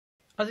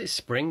As it's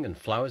spring and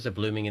flowers are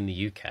blooming in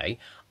the UK,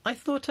 I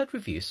thought I'd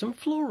review some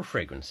floral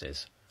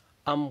fragrances.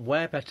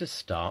 Where better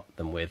start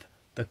than with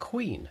The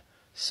Queen,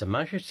 Sa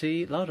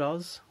Majesté la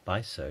Rose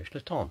by Serge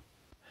Lutens.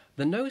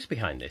 The nose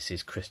behind this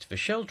is Christopher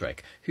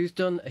Sheldrake, who's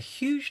done a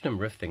huge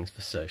number of things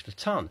for Serge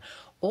Lutens.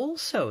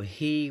 Also,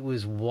 he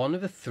was one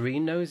of the three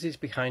noses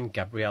behind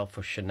Gabrielle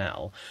for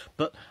Chanel,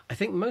 but I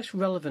think most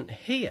relevant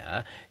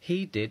here,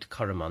 he did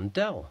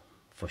Coromandel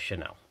for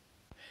Chanel.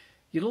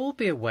 You'll all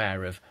be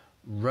aware of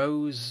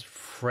rose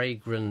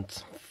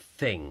fragrant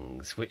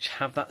things which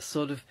have that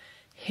sort of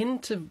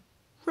hint of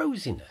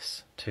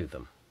rosiness to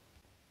them.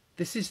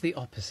 This is the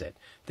opposite.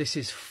 This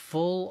is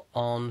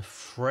full-on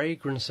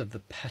fragrance of the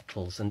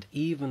petals and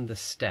even the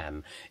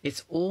stem.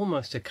 It's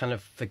almost a kind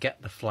of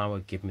forget the flower,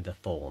 give me the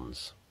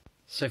thorns.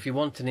 So if you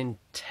want an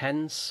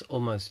intense,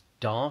 almost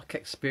dark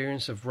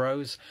experience of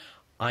rose,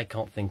 I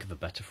can't think of a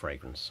better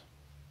fragrance.